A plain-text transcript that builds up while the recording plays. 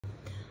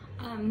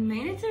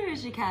Made it to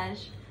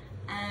Rishikesh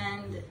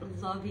and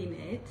loving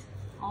it.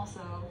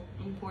 Also,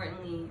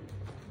 importantly,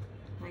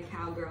 my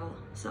cowgirl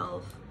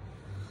self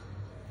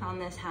found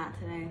this hat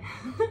today.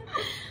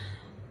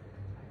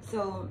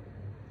 So,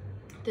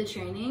 the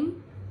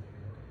training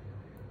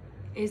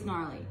is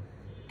gnarly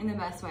in the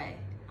best way.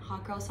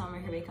 Hot girl summer,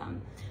 here we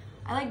come.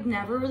 I like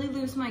never really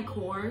lose my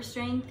core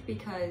strength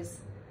because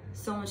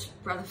so much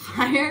breath of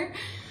fire.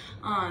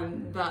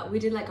 But we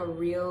did like a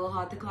real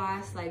hatha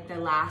class, like the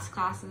last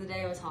class of the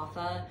day was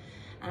hatha,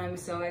 and I'm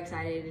so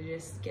excited to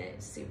just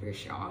get super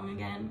strong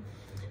again.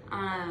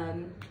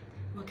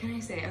 What can I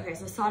say? Okay,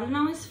 so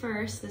sadhana was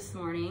first this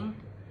morning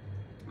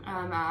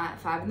at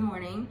 5 in the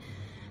morning,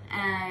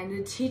 and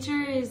the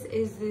teacher is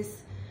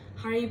this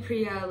Hari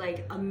Priya,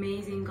 like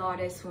amazing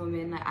goddess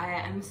woman. Like,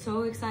 I'm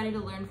so excited to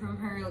learn from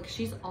her. Like,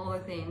 she's all the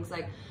things.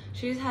 Like,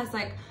 she has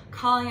like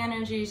Kali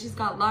energy, she's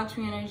got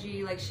Lakshmi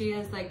energy, like she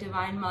is like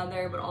divine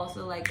mother, but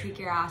also like kick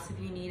your ass if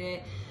you need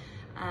it.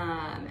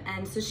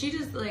 And so she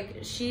just like,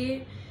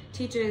 she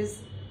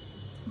teaches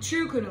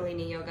true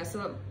Kundalini yoga.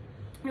 So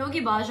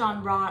Yogi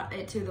Bhajan brought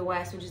it to the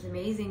West, which is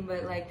amazing,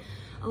 but like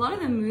a lot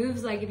of the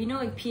moves, like if you know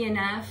like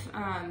PNF,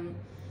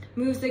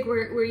 moves like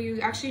where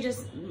you actually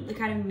just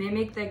kind of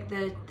mimic like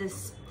the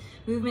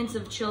movements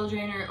of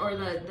children or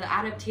the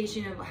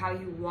adaptation of how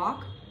you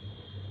walk.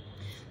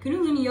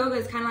 Kundalini yoga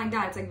is kind of like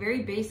that. It's like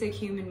very basic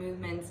human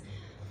movements.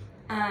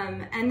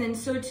 And then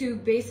so too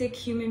basic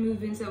human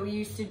movements that we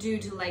used to do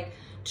to like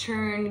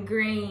churn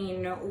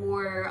grain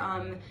or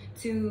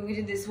we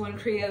did this one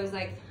kriya, it was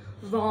like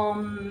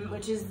Vom,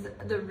 which is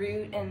the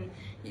root, and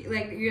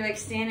you're like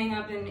standing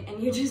up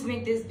and you just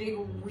make this big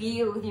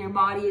wheel with your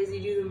body as you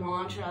do the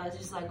mantra. It's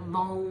just like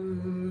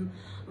Vom,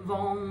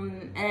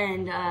 Vom,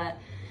 and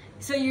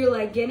so you're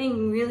like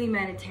getting really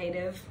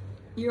meditative.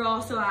 You're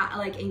also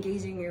like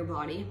engaging your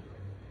body,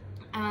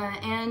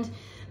 and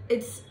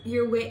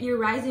you're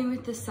rising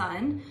with the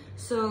sun.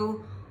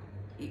 So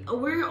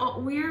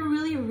we're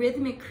really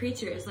rhythmic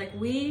creatures. Like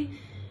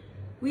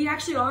we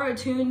actually are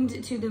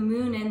attuned to the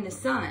moon and the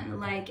sun,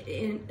 like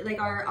in like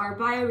our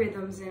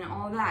biorhythms and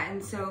all that.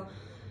 And so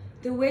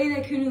the way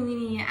that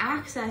Kundalini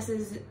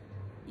accesses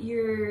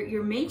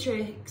your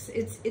matrix,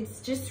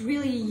 it's just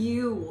really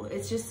you.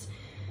 It's just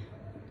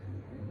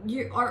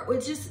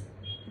it's just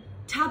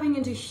tapping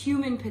into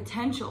human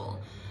potential,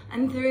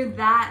 and through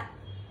that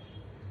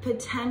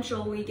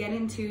potential we get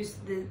into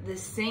the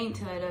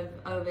sainthood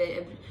of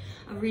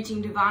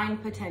reaching divine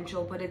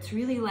potential. But it's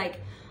really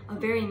like a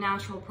very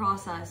natural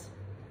process.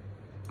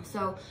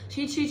 So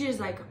she teaches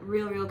like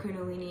real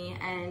Kundalini,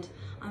 and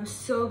I'm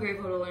so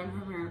grateful to learn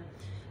from her.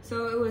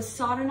 So it was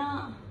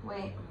sadhana.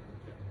 Wait,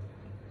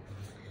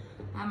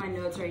 I have my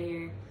notes right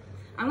here.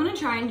 I'm gonna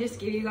try and just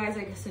give you guys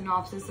like a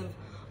synopsis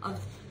of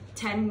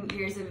 10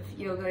 years of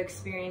yoga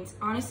experience.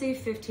 Honestly,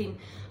 15.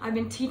 I've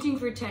been teaching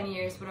for 10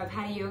 years, but I've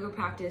had a yoga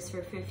practice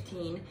for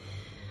 15.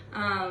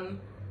 And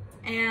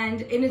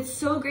it's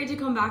so great to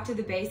come back to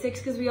the basics,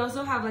 because we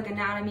also have like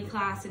anatomy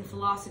class and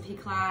philosophy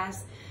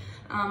class.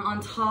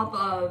 On top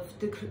of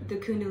the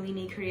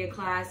Kundalini Kriya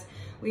class,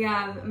 we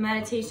have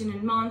meditation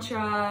and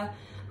mantra,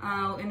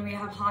 and we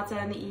have hatha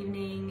in the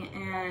evening,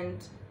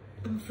 and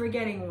I'm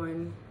forgetting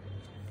one.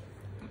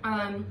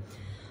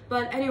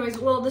 But anyways,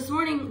 well, this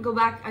morning,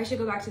 I should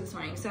go back to this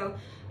morning. So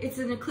it's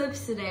an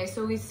eclipse today,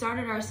 so we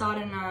started our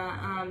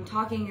sadhana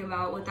talking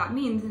about what that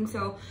means. And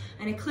so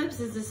an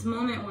eclipse is this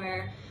moment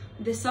where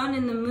the sun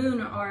and the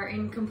moon are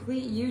in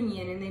complete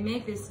union, and they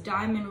make this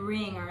diamond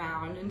ring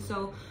around. And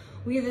so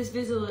we have this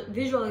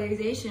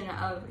visualization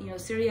of, you know,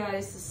 Surya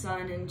is the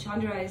sun and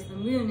Chandra is the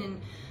moon,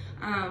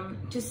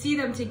 and to see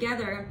them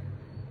together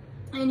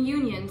in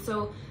union.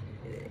 So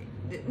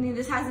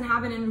this hasn't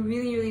happened in a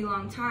really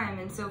long time,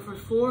 and so for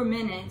 4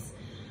 minutes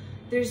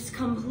there's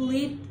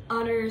complete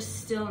utter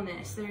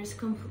stillness. There's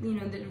you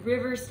know, the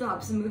river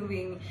stops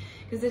moving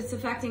because it's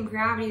affecting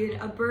gravity.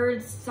 A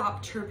bird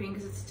stopped chirping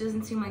because it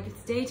doesn't seem like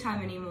it's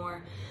daytime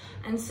anymore.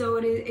 And so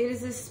it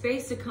is this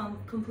space to come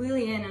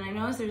completely in. And I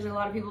notice there's a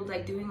lot of people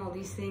like doing all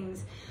these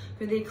things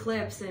for the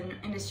eclipse, and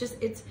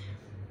it's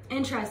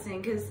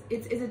interesting because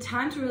it's a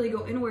time to really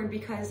go inward,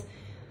 because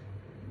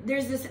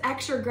there's this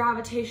extra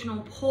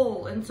gravitational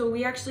pull. And so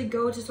we actually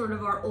go to sort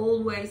of our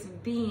old ways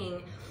of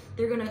being.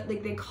 They're gonna,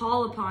 like, they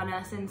call upon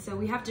us, and so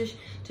we have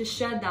to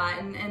shed that.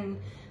 And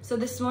so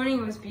this morning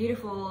it was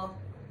beautiful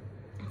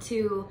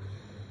to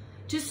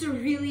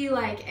really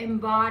like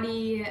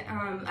embody.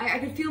 I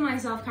could feel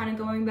myself kind of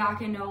going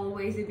back into old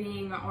ways of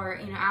being, or,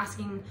 you know,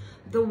 asking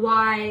the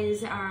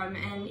whys.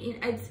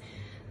 And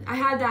I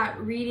had that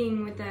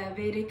reading with the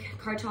Vedic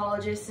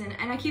cartologist,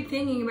 and I keep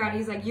thinking about it.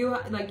 He's like, you're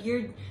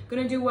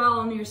gonna do well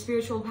on your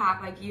spiritual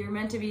path. Like, you're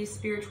meant to be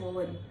spiritual.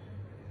 And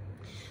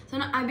so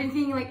I've been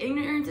thinking, like,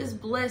 ignorance is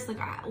bliss. Like,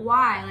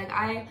 why? Like,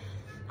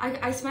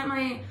 I spent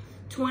my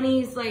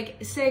 20s like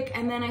sick,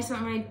 and then I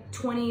spent my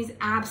 20s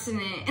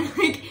abstinent,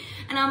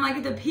 and I'm like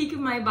at the peak of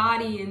my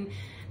body,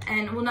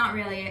 and well, not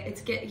really,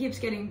 it keeps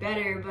getting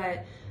better,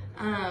 but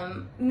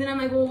and then I'm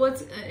like, well,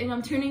 and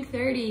I'm turning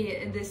 30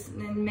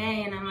 in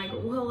May, and I'm like,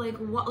 well, like,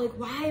 what, like,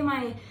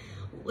 why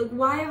like,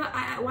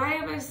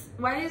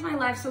 why is my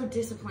life so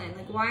disciplined?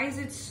 Like, why is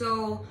it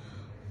so,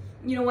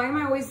 you know, why am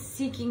I always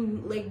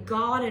seeking like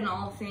God in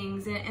all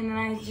things? And then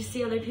I just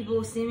see other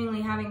people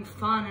seemingly having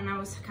fun, and I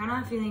was kind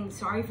of feeling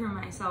sorry for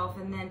myself.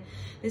 And then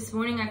this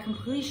morning I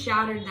completely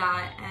shattered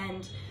that,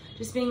 and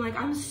just being like,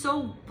 I'm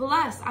so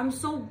blessed. I'm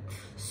so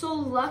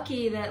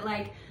lucky that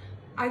like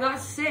I got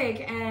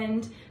sick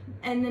and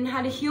then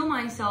had to heal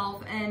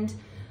myself, and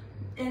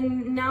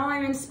now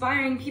I'm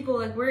inspiring people.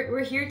 Like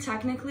we're here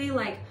technically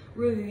like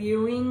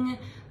reviewing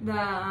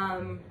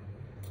the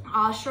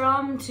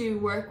ashram to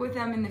work with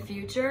them in the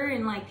future,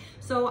 and like,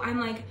 so I'm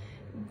like,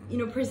 you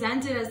know,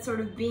 presented as sort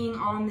of being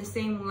on the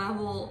same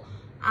level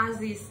as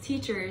these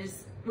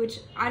teachers, which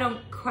I don't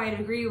quite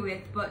agree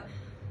with, but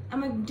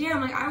I'm like,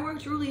 damn, like I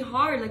worked really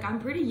hard. Like I'm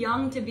pretty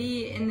young to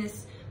be in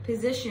this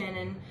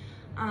position.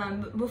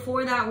 And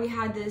before that we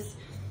had this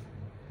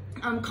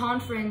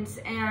conference,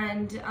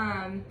 and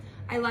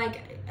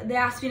they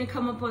asked me to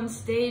come up on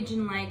stage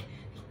and like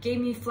gave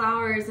me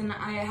flowers, and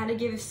I had to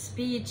give a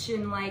speech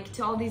and like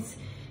to all these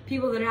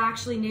people that are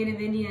actually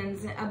Native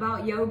Indians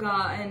about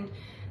yoga,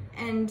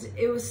 and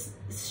it was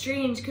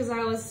strange because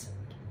I was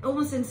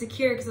almost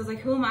insecure because I was like,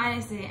 who am I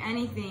to say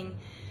anything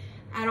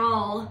at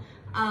all?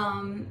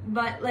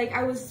 But like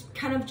I was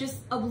kind of just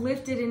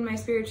uplifted in my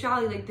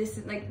spirituality, like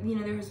this, like, you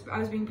know, I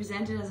was being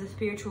presented as a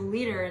spiritual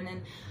leader,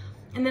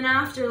 and then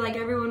after, like,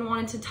 everyone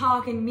wanted to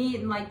talk and meet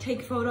and like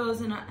take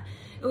photos, and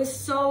it was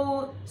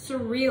so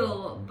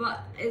surreal,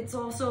 but it's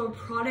also a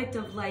product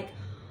of like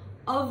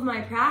of my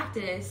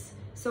practice.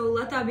 So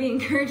let that be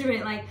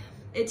encouragement. Like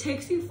it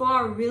takes you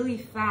far really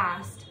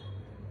fast.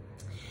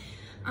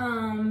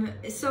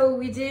 So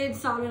we did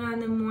sadhana in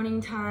the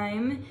morning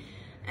time,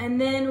 and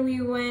then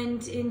we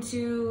went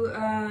into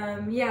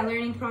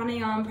learning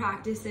pranayama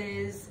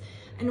practices,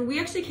 and we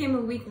actually came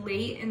a week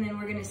late, and then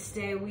we're gonna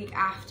stay a week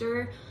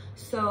after.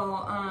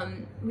 So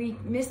we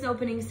missed the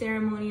opening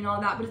ceremony and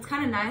all that, but it's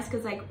kind of nice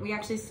because like we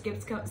actually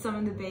skipped some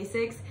of the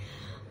basics.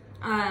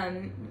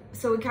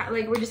 So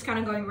we're just kind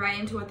of going right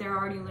into what they're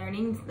already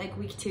learning, like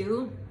week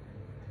 2.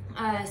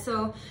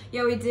 So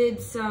yeah, we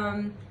did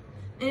some,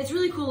 and it's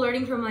really cool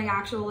learning from like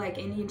actual like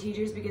Indian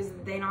teachers because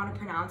they know how to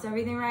pronounce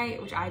everything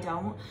right, which I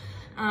don't.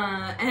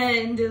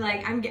 And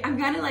like I'm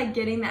kind of like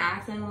getting the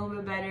accent a little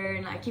bit better,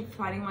 and I keep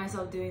finding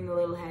myself doing the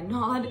little head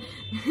nod.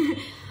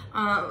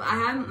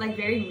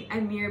 I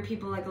mirror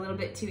people like a little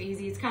bit too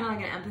easy. It's kind of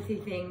like an empathy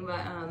thing,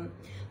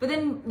 but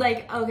then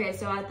like, okay,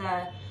 so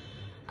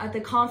at the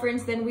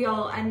conference, then we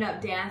all end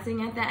up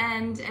dancing at the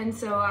end, and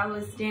so I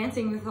was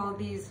dancing with all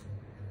these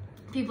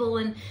people,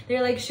 and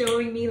they're like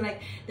showing me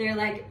like they're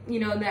like, you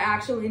know, the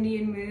actual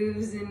Indian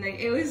moves, and like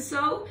it was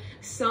so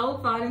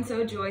fun and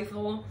so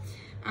joyful.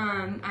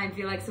 I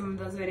feel like some of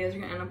those videos are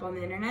gonna end up on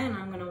the internet, and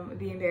I'm gonna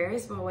be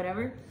embarrassed, but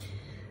whatever.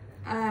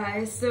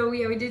 So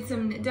yeah, we did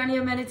some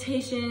Danya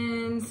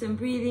meditation, some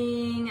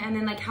breathing, and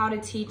then like how to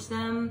teach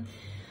them.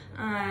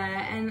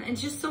 And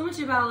it's just so much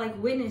about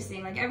like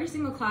witnessing. Like every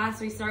single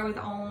class we start with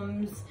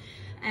Oms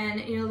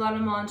and, you know, a lot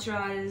of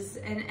mantras,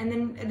 and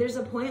then there's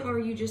a point where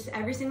you just,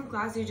 every single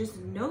class you just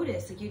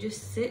notice, like you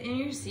just sit in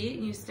your seat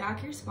and you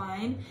stack your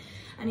spine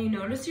and you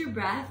notice your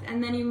breath,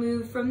 and then you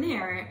move from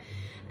there.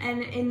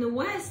 And in the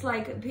West,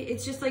 like,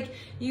 it's just like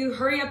you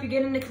hurry up, you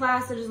get into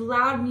class, there's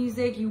loud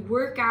music, you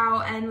work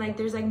out, and like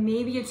there's like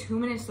maybe a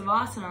 2-minute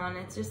savasana, and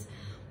it's just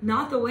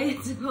not the way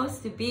it's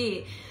supposed to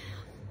be.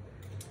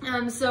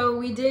 So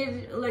we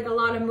did like a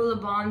lot of Mula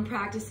Bandh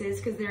practices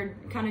because they're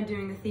kind of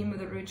doing the theme of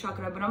the root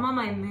chakra, but I'm on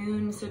my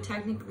moon, so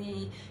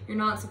technically you're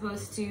not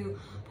supposed to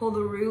pull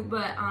the root,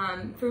 but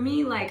for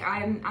me, like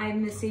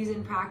I'm the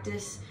seasoned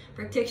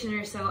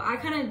practitioner, so I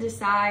kind of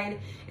decide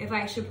if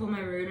I should pull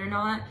my root or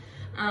not.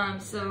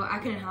 So I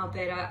couldn't help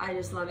it. I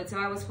just love it. So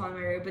I was pulling my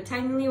root. But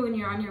technically when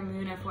you're on your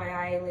moon,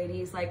 FYI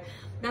ladies, like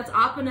that's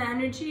Apana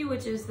energy,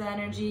 which is the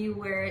energy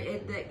where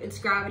it's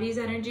gravity's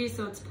energy.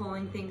 So it's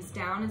pulling things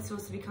down. It's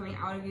supposed to be coming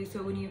out of you.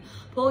 So when you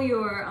pull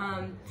your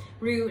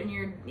root and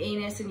your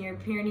anus and your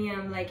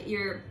perineum, like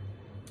you're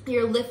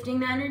lifting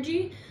the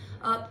energy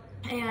up.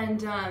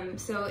 And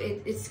so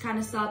it's kind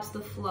of stops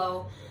the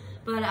flow.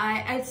 But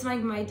it's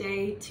like my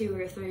day 2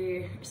 or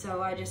 3,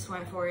 so I just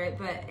went for it.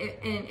 But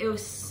it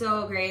was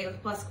so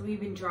great. Plus, we've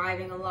been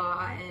driving a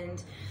lot,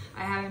 and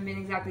I haven't been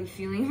exactly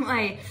feeling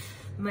my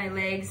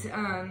legs.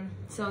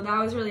 So that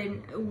was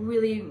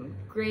really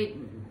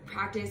great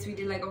practice. We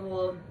did like a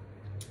whole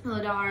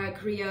Ladara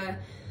Kriya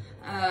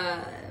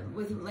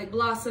with like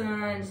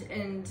blossom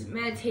and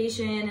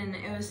meditation, and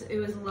it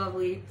was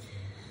lovely.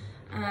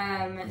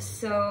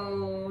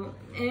 So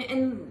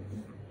and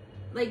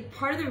like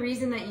part of the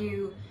reason that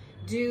you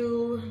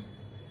do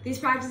these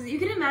practices, you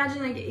can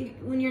imagine like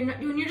when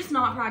you're just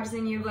not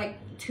practicing, you have like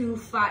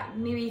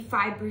maybe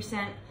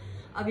 5%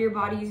 of your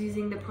body is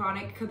using the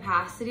pranic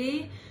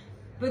capacity,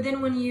 but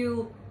then when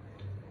you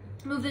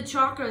move the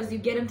chakras, you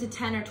get them to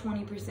 10 or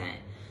 20%.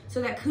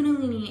 So that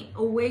Kundalini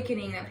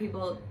awakening that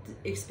people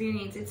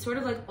experience, it's sort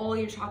of like all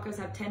your chakras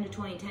have 10 to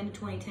 20, 10 to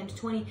 20, 10 to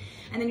 20,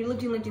 and then you're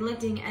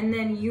lifting, and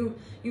then you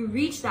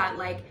reach that,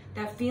 like,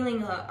 that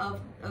feeling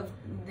of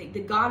the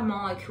God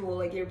molecule,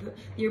 like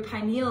your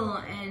pineal,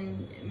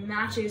 and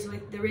matches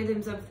with the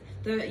rhythms of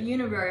the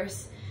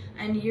universe,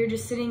 and you're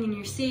just sitting in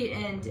your seat,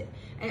 and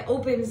it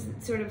opens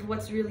sort of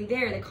what's really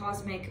there, the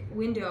cosmic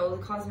window,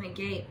 the cosmic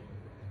gate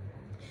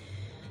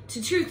to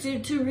truth,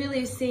 to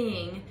really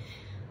seeing.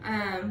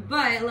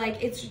 But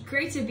like, it's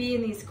great to be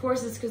in these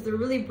courses because they're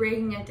really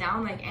breaking it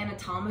down, like,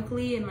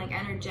 anatomically and like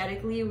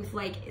energetically, with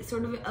like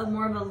sort of a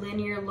more of a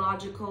linear,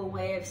 logical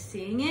way of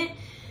seeing it.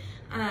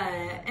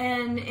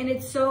 And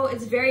it's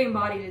very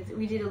embodied.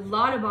 We did a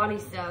lot of body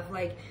stuff.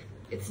 Like,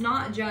 it's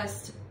not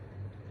just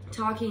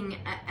talking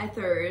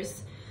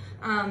ethers.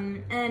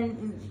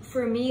 And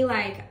for me,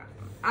 like,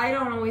 I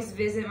don't always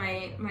visit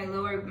my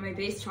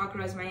base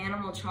chakras, my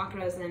animal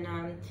chakras,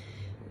 and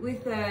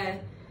with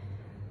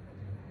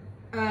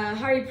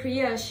Hari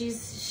Priya,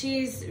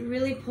 she's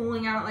really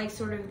pulling out, like,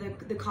 sort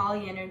of the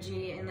Kali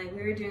energy, and like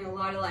we were doing a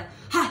lot of like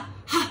ha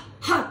ha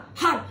ha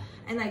ha,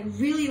 and like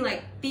really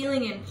like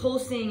feeling and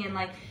pulsing and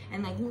like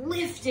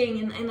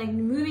lifting and like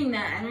moving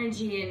that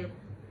energy, and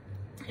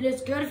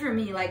it's good for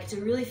me, like,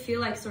 to really feel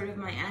like sort of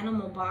my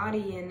animal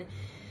body,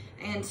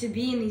 and to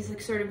be in these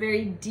like sort of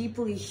very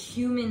deeply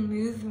human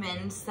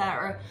movements that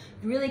are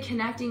really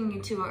connecting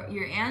you to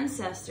your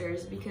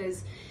ancestors,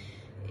 because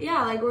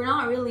yeah, like, we're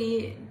not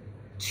really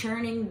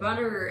churning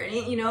butter,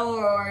 you know,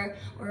 or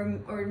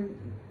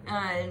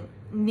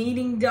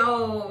kneading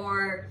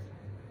dough,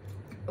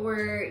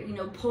 or you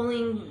know,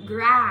 pulling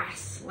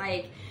grass,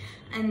 like.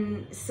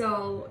 And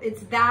so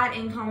it's that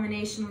in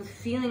combination with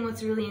feeling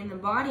what's really in the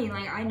body.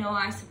 Like, I know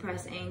I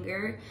suppress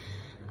anger,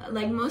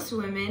 like most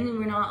women,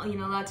 we're not, you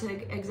know, allowed to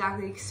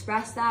exactly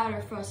express that,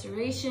 or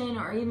frustration,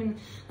 or even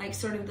like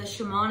sort of the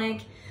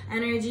shamanic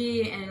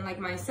energy and like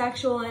my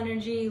sexual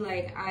energy.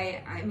 Like,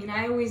 I mean,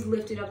 I always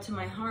lift it up to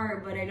my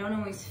heart, but I don't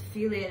always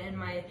feel it in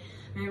my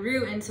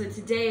root. And so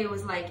today it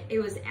was like, I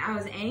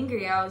was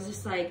angry. I was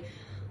just like,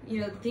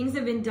 you know, things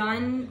have been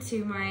done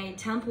to my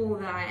temple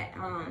that,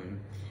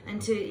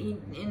 and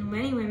to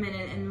many women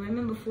and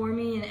women before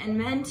me, and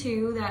men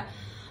too, that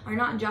are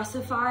not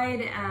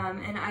justified.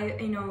 And I,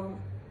 you know,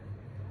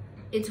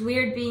 it's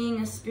weird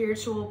being a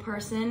spiritual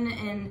person,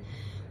 and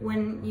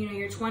when, you know,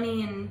 you're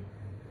 20, and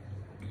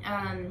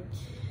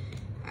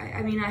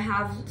I mean, I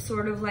have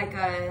sort of like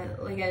a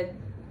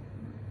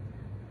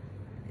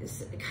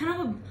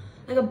kind of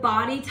like a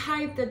body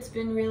type that's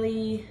been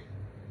really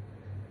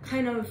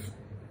kind of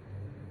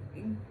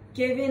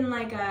given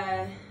like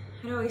a,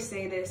 how do I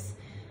say this?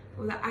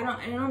 I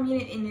don't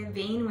mean it in a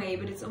vain way,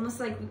 but it's almost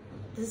like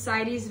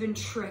society's been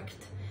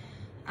tricked.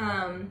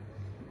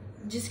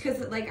 Just because,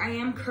 like, I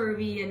am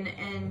curvy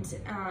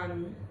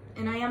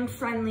and I am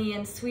friendly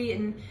and sweet,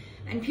 and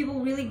people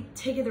really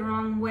take it the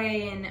wrong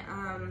way,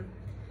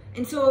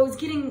 and so I was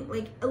getting,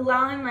 like,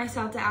 allowing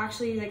myself to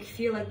actually, like,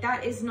 feel like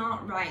that is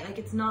not right, like,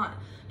 it's not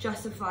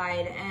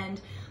justified,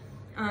 and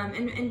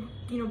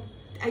you know,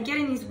 I get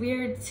in these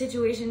weird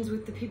situations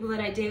with the people that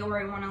I date where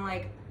I want to,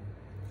 like,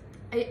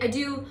 I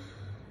do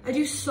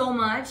so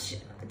much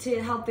to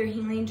help their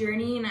healing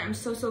journey, and I'm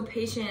so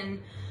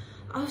patient.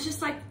 I was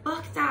just like,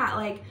 fuck that,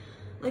 like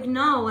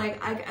no,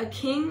 like, a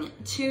king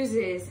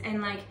chooses,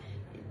 and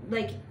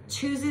like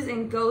chooses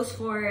and goes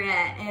for it,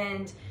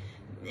 and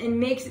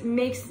makes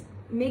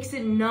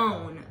it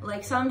known.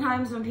 Like,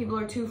 sometimes when people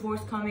are too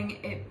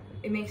forthcoming,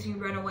 it makes me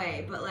run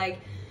away, but like,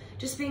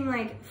 just being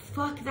like,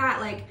 fuck that,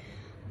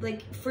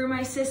 like for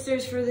my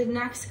sisters, for the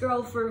next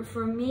girl,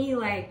 for me,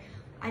 like,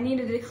 I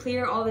needed to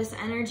clear all this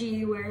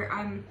energy where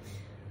I'm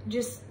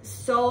just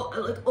so,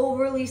 like,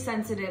 overly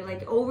sensitive,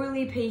 like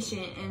overly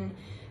patient,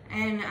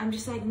 and I'm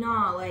just like,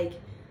 nah,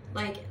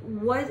 like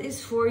what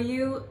is for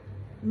you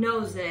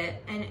knows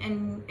it,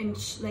 and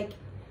like,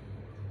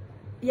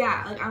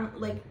 yeah, like, I'm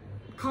like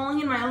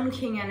calling in my own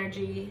king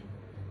energy.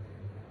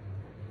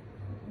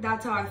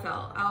 That's how I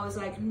felt. I was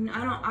like,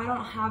 I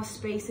don't have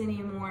space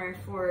anymore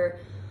for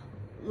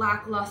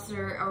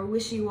lackluster or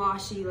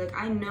wishy-washy. Like,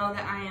 I know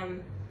that I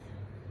am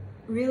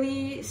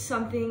really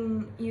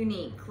something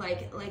unique,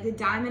 like the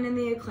diamond in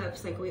the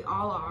eclipse, like we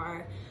all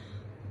are.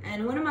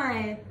 And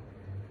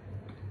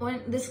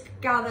this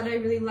gal that I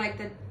really like,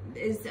 that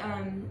is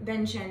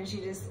Ben Chen,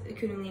 she does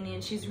Kundalini,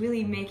 and she's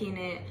really making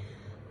it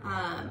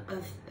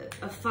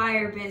a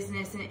fire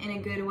business in a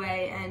good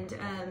way. And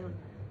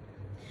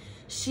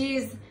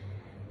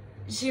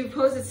she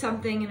posted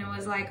something, and it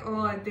was like,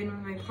 oh, I've been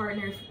with my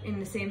partner in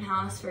the same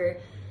house for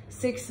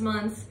 6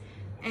 months,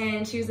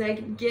 and she was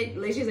like,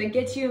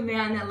 get you a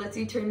man that lets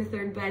you turn the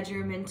third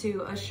bedroom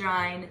into a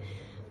shrine.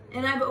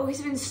 And I've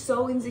always been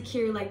so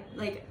insecure,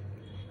 like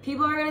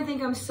people are gonna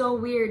think I'm so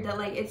weird, that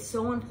like it's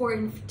so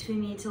important to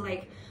me to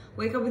like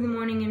wake up in the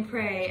morning and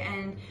pray,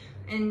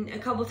 and a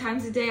couple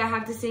times a day I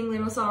have to sing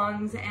little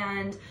songs,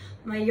 and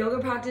my yoga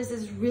practice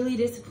is really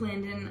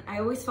disciplined, and I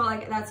always felt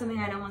like that's something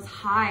I'd almost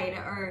hide,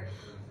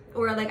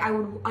 or like I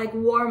would like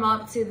warm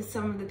up to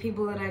some of the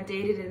people that I've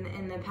dated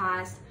in the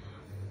past.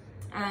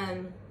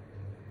 And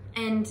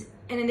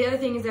then the other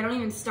thing is I don't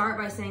even start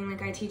by saying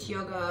like I teach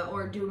yoga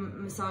or do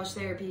massage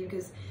therapy,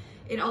 because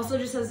it also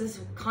just has this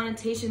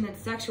connotation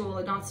that's sexual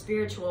and not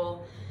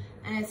spiritual,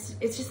 and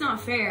it's just not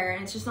fair,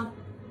 and it's just not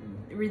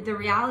the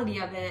reality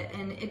of it.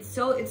 And it's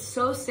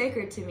so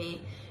sacred to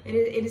me. It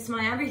is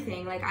my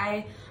everything. Like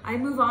I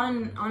move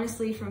on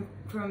honestly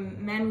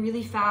from men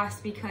really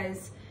fast,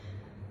 because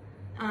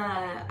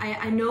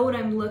I know what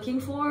I'm looking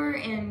for,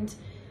 and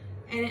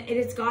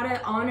it's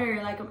gotta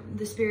honor like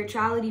the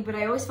spirituality, but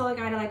I always felt like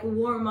I had to like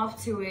warm up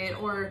to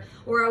it, or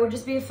I would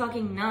just be a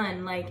fucking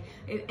nun, like,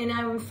 and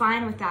I'm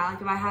fine with that.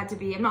 Like if I had to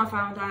be, I'm not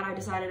fine with that. I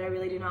decided I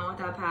really do not want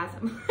that path.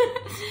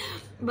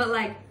 But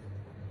like,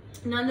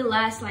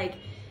 nonetheless, like,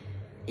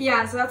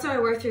 yeah, so that's what I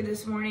worked through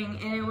this morning,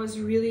 and it was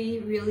really,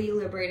 really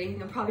liberating. You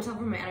can probably tell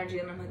from my energy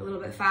that I'm like a little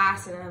bit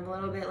fast, and I'm a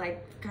little bit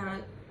like kind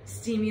of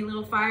steamy, a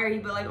little fiery,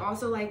 but like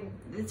also like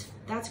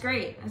that's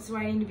great. That's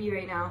where I need to be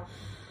right now.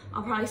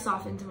 I'll probably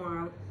soften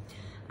tomorrow.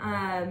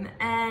 And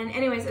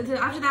anyways,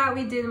 after that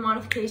we did the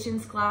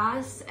modifications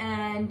class,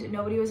 and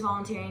nobody was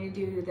volunteering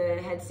to do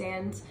the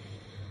headstands.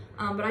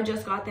 But I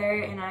just got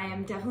there, and I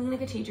am definitely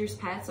like a teacher's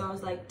pet, so I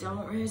was like,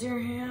 don't raise your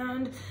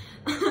hand.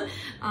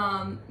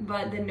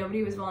 But then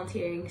nobody was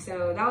volunteering,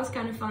 so that was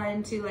kind of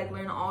fun to like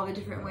learn all the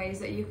different ways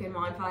that you can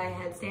modify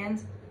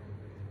headstands.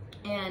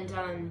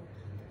 And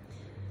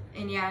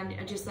yeah,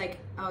 I just like,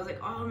 I was like,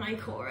 oh my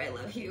core, I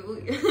love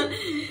you.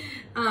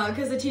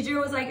 Because the teacher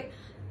was like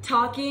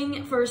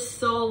talking for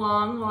so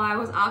long while I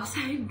was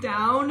upside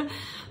down.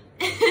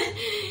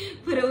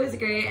 But it was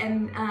great.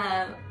 And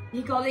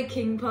he called it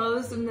king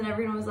pose, and then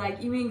everyone was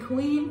like, you mean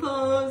queen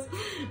pose?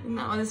 And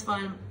that was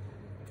fun.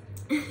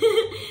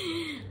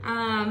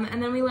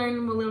 And then we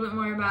learned a little bit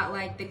more about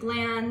like the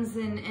glands,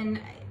 and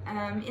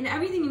in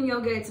everything in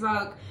yoga, it's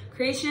about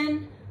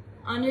creation,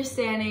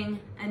 understanding,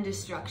 and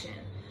destruction.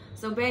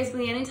 So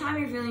basically, anytime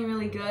you're feeling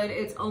really good,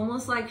 it's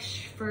almost like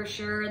for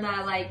sure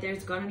that like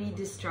there's gonna be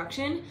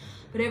destruction.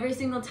 But every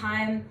single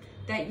time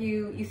that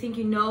you think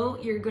you know,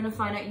 you're gonna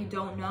find out you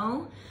don't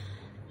know.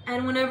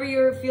 And whenever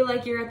you feel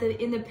like you're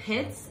in the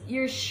pits,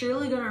 you're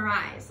surely gonna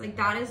rise. Like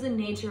that is the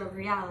nature of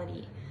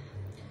reality.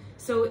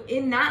 So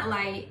in that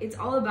light, it's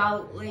all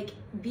about like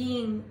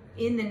being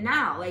in the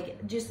now,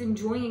 like just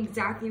enjoying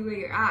exactly where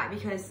you're at,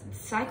 because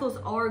cycles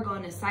are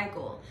going to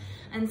cycle.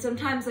 And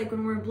sometimes like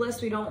when we're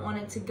blissed, we don't want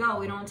it to go,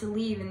 we don't want to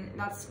leave. And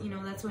that's, you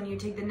know, that's when you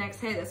take the next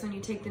hit, that's when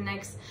you take the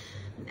next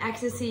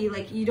ecstasy.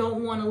 Like you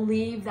don't want to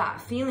leave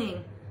that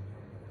feeling.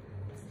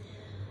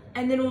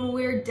 And then when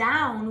we're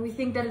down, we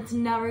think that it's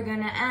never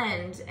gonna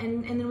end.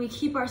 And then we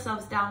keep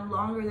ourselves down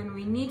longer than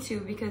we need to,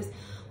 because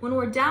when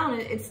we're down,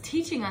 it's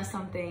teaching us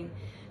something.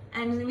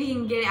 And we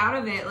can get out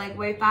of it like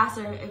way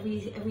faster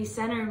if we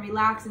center and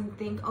relax and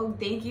think, oh,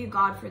 thank you,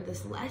 God, for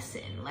this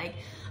lesson. Like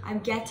I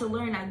get to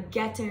learn, I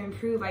get to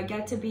improve, I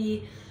get to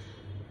be,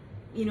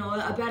 you know,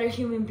 a better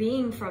human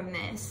being from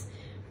this.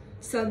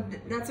 So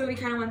that's what we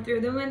kind of went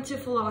through. Then we went to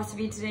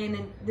philosophy today,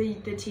 and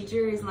then the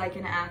teacher is like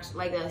an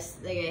like a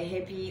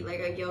hippie, like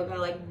a yoga,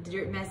 like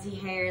dirt messy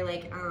hair,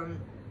 like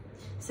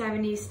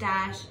 70s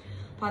stash,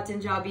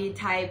 Patanjabi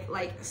type,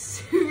 like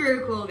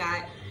super cool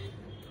guy.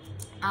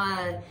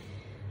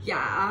 Yeah,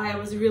 I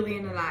was really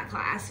into that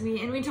class.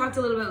 We talked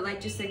a little bit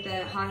like just like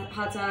the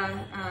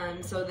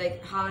Hatha, so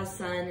like Ha's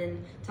sun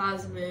and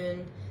Ta's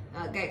moon,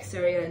 Gek,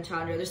 Surya, and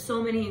Chandra. There's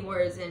so many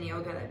words in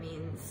yoga that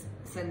means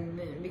sun and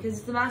moon, because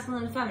it's the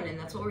masculine and feminine.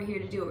 That's what we're here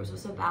to do. We're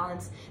supposed to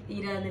balance the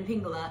Ida and the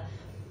Pingala,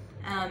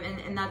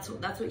 and that's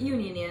what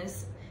union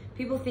is.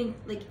 People think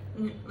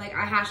like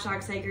I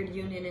hashtag sacred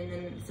union,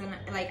 and then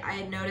like I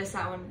had noticed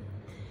that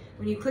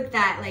when you click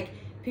that, like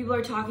people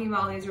are talking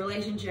about all these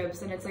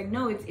relationships, and it's like,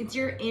 no, it's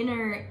your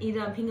inner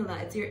Ida and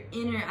Pingala, it's your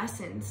inner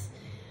essence.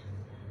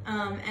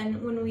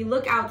 And when we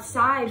look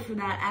outside for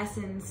that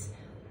essence,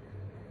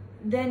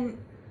 then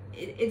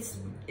it's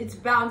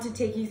bound to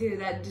take you through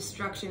that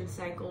destruction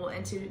cycle,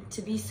 and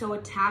to be so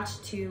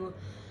attached to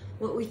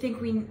what we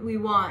think we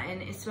want.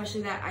 And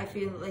especially that, I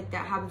feel like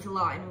that happens a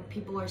lot, and when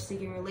people are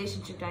seeking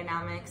relationship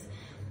dynamics.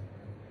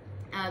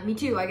 Me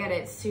too, I get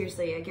it,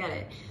 seriously, I get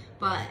it.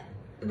 But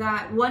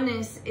that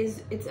oneness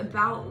it's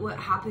about what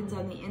happens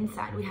on the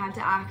inside. We have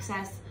to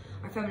access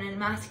our feminine and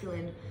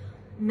masculine.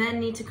 Men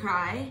need to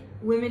cry,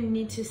 women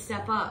need to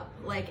step up.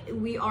 Like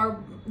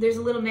there's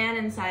a little man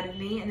inside of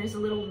me, and there's a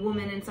little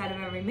woman inside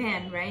of every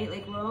man, right?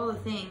 Like we're all the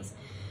things.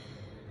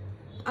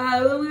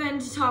 We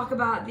went to talk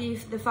about the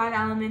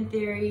 5-element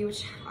theory,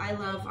 which I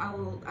love.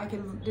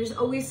 There's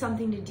always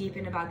something to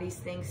deepen about these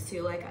things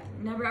too. Like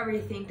never ever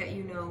think that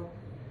you know.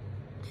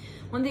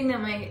 One thing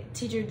that my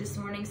teacher this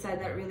morning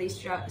said that really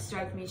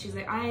struck me, she's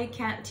like, I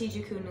can't teach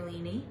you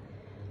Kundalini.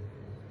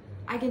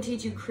 I can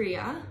teach you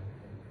Kriya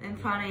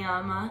and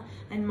Pranayama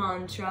and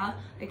Mantra,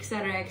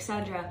 etc.,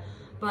 etc.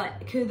 But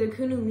the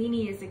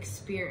Kundalini is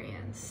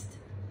experienced.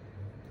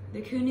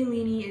 The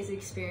Kundalini is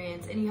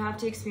experienced, and you have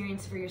to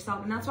experience it for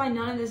yourself. And that's why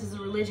none of this is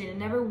a religion. It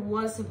never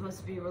was supposed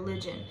to be a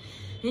religion.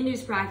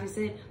 Hindus practice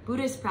it,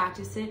 Buddhists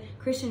practice it,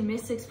 Christian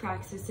mystics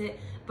practice it,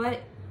 but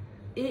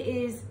it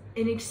is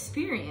an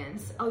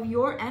experience of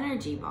your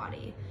energy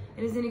body.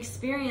 It is an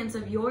experience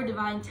of your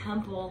divine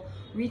temple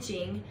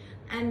reaching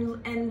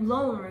and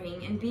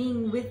lowering and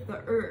being with the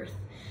earth.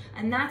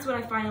 And that's what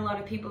I find a lot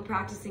of people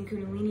practicing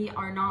Kundalini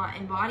are not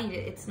embodied.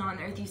 It's not on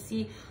the earth. You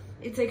see,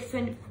 it's like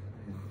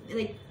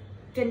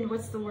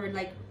what's the word?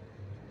 Like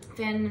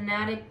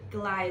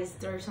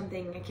fanaticalized or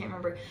something. I can't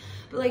remember.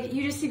 But like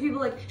you just see people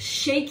like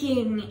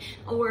shaking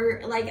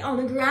or like on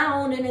the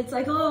ground, and it's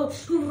like,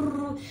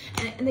 oh,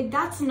 and like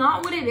that's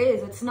not what it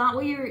is. It's not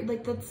what you're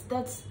like.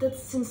 That's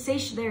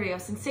sensation. There you go,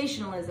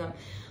 sensationalism.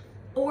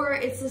 Or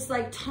it's this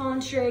like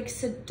tantric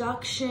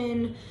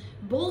seduction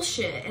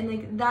bullshit, and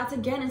like that's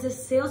again, it's a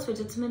sales pitch.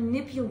 It's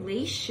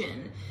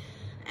manipulation,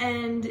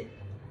 and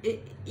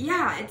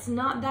it's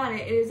not that.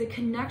 It is a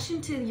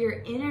connection to your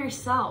inner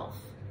self.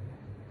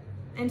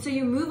 And so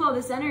you move all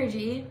this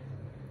energy,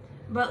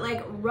 but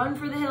like run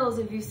for the hills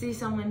if you see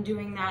someone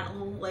doing that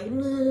like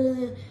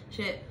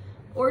shit,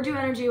 or do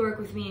energy work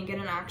with me and get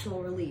an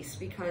actual release,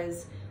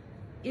 because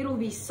it'll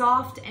be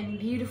soft and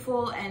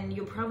beautiful and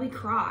you'll probably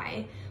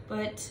cry,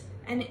 but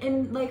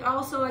and like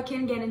also I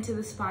can get into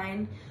the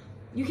spine.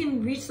 You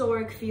can reach the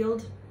auric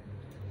field,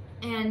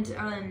 and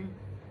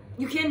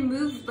you can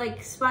move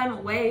like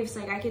spinal waves.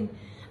 Like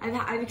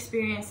I've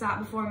experienced that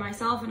before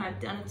myself, and I've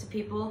done it to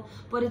people,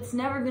 but it's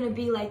never gonna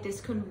be like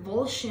this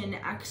convulsion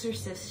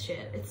exorcist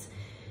shit.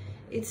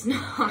 It's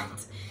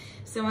not.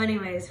 So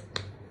anyways,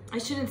 I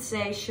shouldn't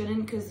say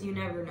shouldn't, because you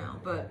never know,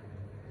 but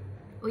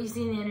what you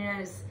see on the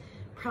internet is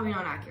probably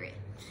not accurate.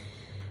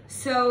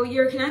 So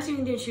you're connecting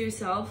with your true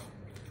self.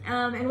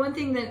 And one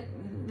thing that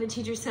the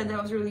teacher said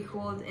that was really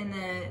cool in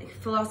the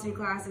philosophy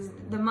class is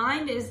the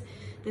mind is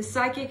the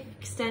psychic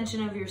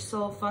extension of your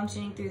soul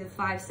functioning through the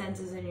 5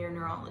 senses in your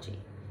neurology.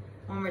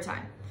 One more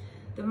time.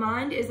 The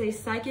mind is a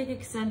psychic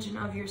extension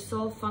of your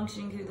soul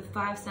functioning through the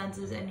 5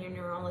 senses in your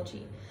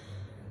neurology.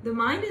 The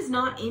mind is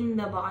not in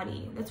the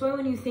body. That's why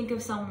when you think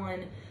of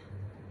someone,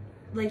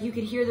 like you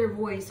could hear their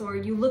voice, or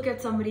you look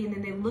at somebody and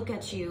then they look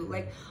at you.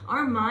 Like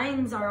our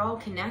minds are all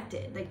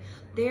connected. Like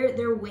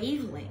they're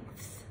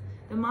wavelengths.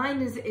 The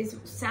mind is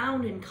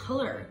sound and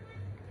color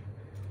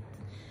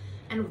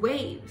and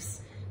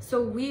waves.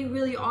 So we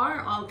really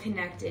are all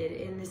connected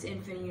in this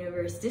infinite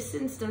universe.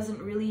 Distance doesn't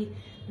really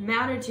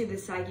matter to the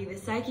psyche. The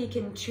psyche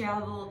can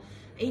travel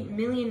 8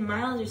 million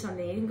miles or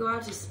something. You can go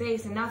out to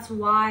space, and that's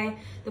why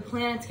the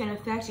planets can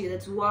affect you.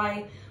 That's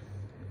why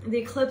the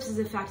eclipse is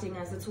affecting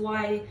us. That's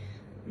why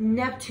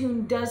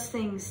Neptune does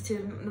things to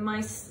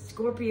my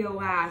Scorpio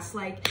ass.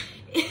 Like,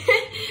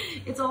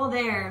 it's all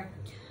there.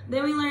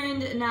 Then we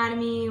learned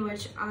anatomy,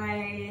 which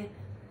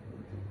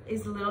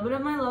is a little bit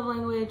of my love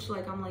language.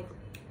 Like, I'm like,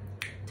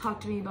 talk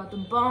to me about the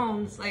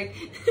bones. Like,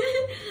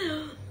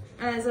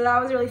 so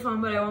that was really fun,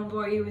 but I won't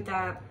bore you with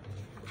that.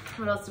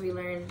 What else did we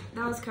learn?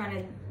 That was kind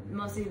of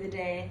mostly the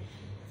day.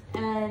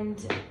 And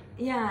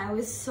yeah, it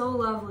was so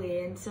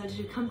lovely. And so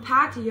to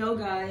compact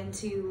yoga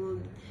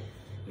into,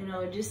 you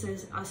know, just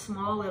a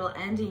small little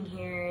ending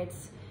here,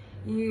 it's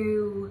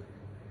you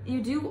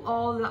do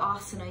all the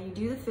asana, you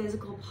do the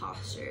physical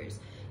postures,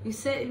 you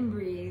sit and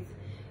breathe,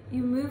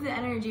 you move the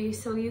energy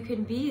so you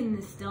can be in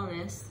the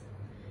stillness.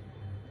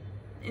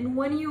 And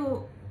when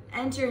you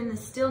enter in the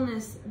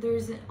stillness,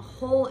 there's a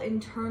whole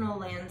internal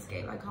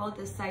landscape. I call it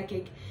the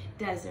psychic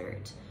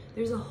desert.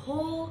 There's a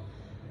whole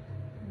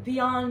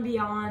beyond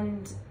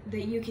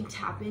that you can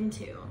tap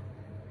into.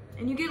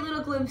 And you get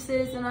little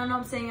glimpses, and I'm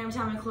not saying every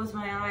time I close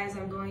my eyes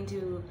I'm going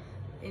to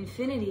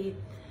infinity,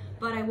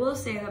 but I will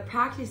say that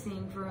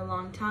practicing for a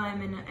long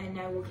time, and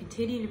I will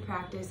continue to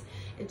practice,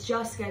 it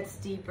just gets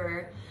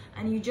deeper,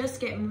 and you just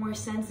get more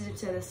sensitive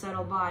to the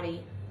subtle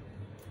body.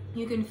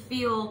 You can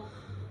feel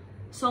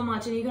so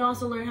much, and you can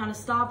also learn how to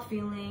stop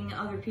feeling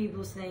other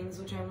people's things,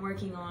 which I'm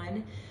working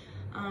on.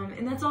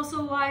 And that's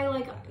also why,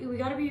 like, we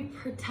got to be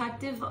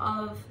protective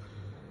of,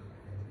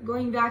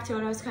 going back to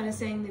what I was kind of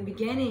saying in the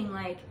beginning,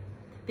 like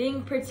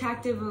being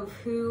protective of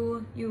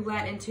who you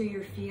let into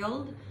your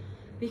field,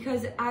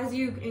 because as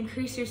you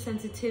increase your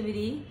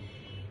sensitivity,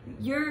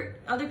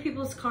 other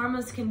people's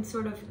karmas can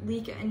sort of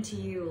leak into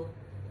you.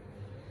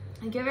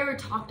 Like, have you ever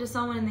talked to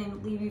someone and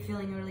they leave you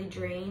feeling really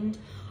drained?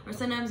 Or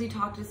sometimes you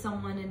talk to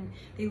someone and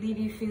they leave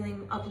you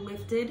feeling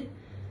uplifted.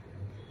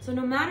 So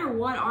no matter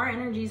what, our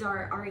energies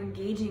are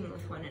engaging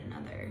with one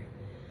another.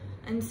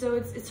 And so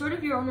it's sort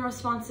of your own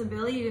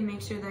responsibility to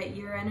make sure that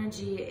your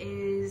energy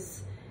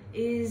is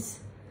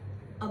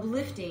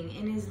uplifting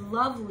and is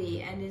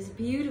lovely and is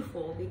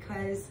beautiful,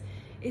 because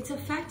it's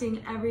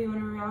affecting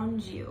everyone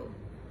around you.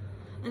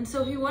 And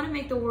so if you want to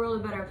make the world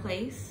a better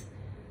place,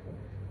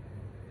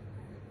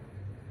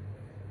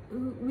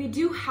 we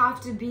do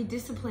have to be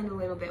disciplined a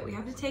little bit. We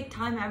have to take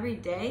time every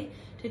day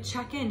to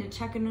check in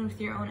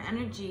with your own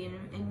energy,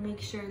 and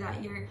make sure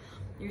that you're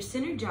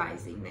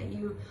synergizing, that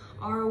you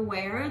are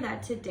aware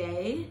that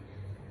today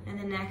and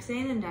the next day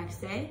and the next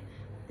day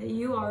that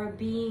you are a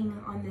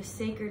being on this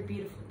sacred,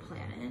 beautiful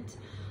planet,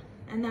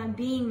 and that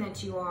being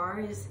that you are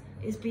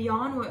is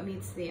beyond what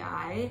meets the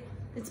eye,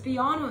 It's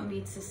beyond what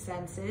meets the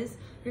senses.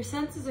 Your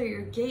senses are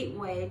your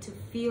gateway to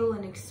feel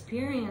and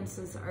experience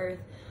this earth,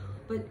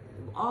 but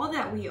all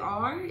that we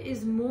are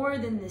is more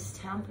than this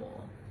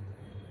temple.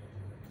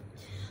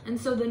 And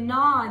so the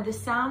nod, the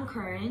sound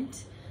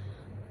current,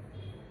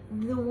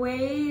 the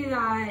way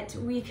that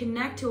we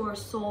connect to our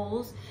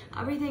souls,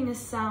 everything is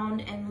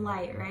sound and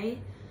light, right?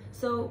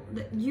 So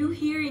you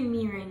hearing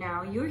me right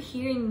now, you're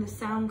hearing the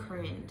sound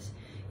current.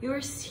 You're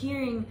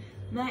hearing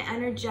my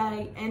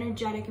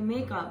energetic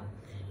makeup.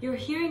 You're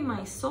hearing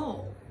my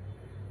soul.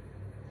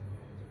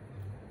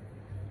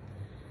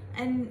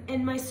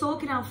 And my soul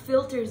can have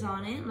filters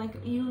on it.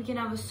 Like you can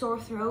have a sore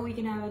throat, we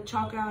can have a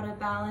chalk out of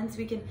balance,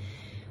 we can,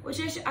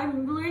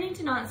 I'm learning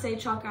to not say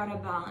chalk out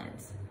of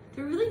balance.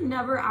 They're really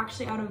never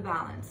actually out of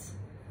balance.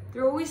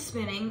 They're always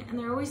spinning and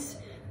they're always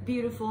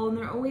beautiful and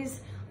they're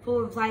always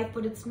full of life,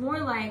 but it's more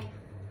like,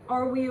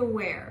 are we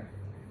aware?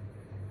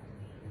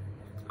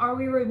 Are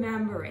we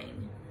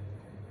remembering?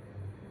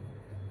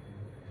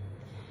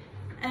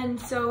 And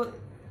so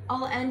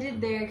I'll end it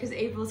there because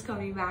April's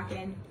coming back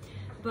in.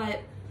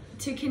 But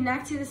to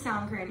connect to the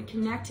sound current,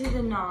 connect to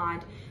the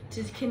nod,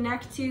 to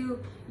connect to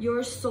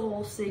your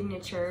soul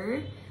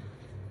signature,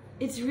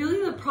 it's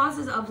really the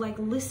process of like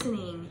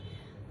listening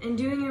and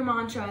doing your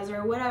mantras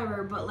or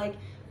whatever, but like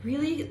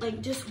really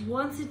like just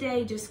once a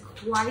day, just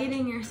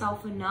quieting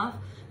yourself enough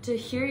to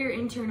hear your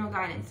internal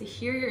guidance, to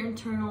hear your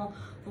internal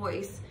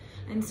voice.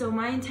 And so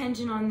my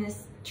intention on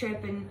this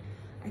trip, and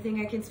I think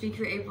I can speak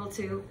for April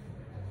too,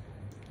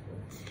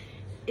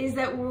 is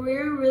that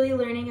we're really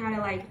learning how to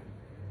like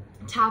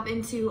tap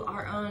into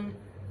our own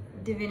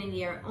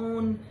divinity, our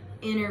own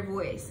inner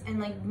voice, and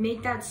like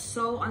make that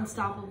so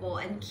unstoppable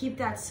and keep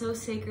that so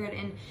sacred,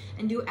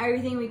 and do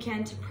everything we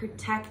can to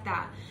protect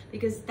that,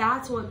 because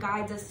that's what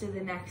guides us to the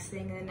next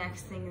thing and the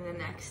next thing and the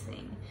next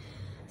thing.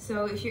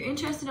 So if you're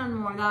interested on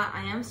more of that,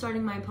 I am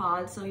starting my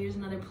pod, so here's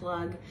another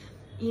plug.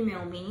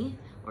 Email me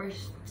or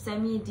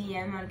send me a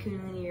DM on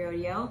Kundalini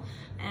Rodeo,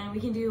 and we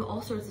can do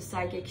all sorts of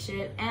psychic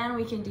shit, and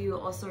we can do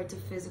all sorts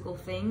of physical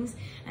things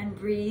and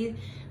breathe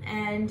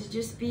and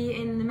just be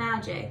in the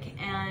magic.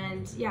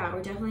 And yeah,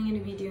 we're definitely going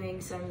to be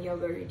doing some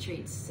yoga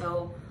retreats.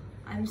 So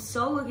I'm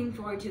so looking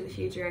forward to the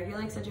future. I feel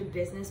like such a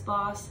business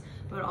boss,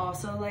 but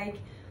also like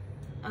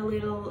a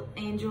little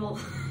angel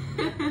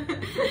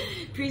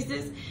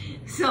priestess.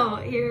 So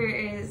here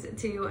is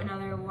to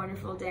another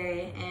wonderful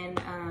day,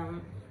 and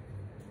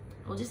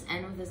we'll just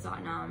end with a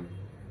Satnam.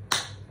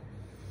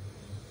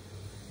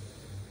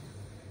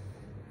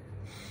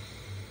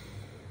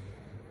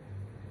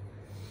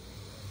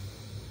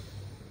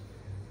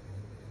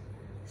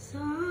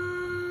 Satnam.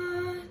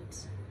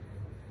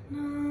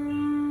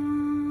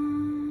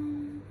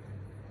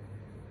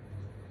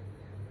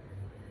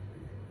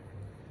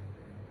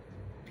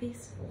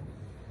 Peace.